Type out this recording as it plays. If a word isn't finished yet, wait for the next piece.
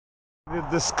A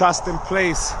disgusting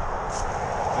place,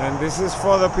 and this is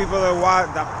for the people that watch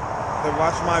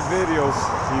my videos.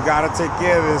 You gotta take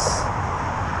care of this.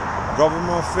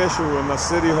 Government official in the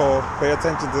city hall, pay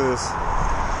attention to this.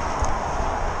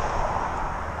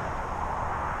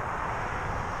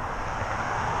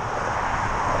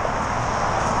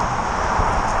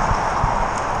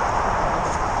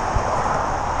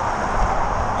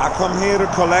 I come here to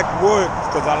collect wood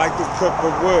because I like to cook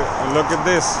with wood, and look at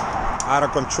this. Out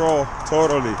of control,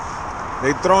 totally.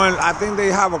 They throwing, I think they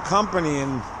have a company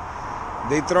and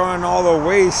they throwing all the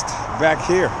waste back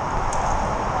here.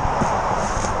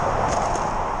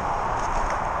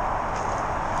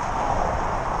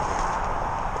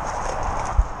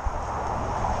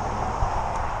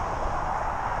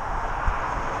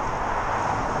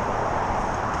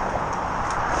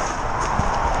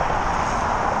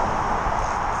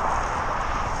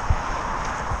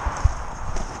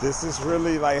 This is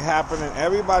really like happening.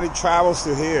 Everybody travels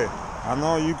to here. I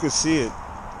know you could see it.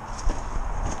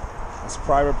 It's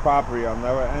private property. I'll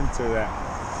never enter that.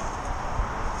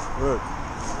 Look.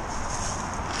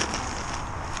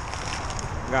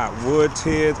 Got woods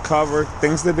here covered.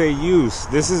 Things that they use.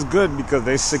 This is good because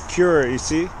they secure it, you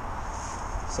see?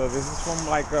 So this is from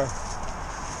like the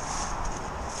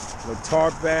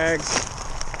tarp bags.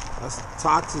 That's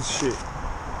toxic shit.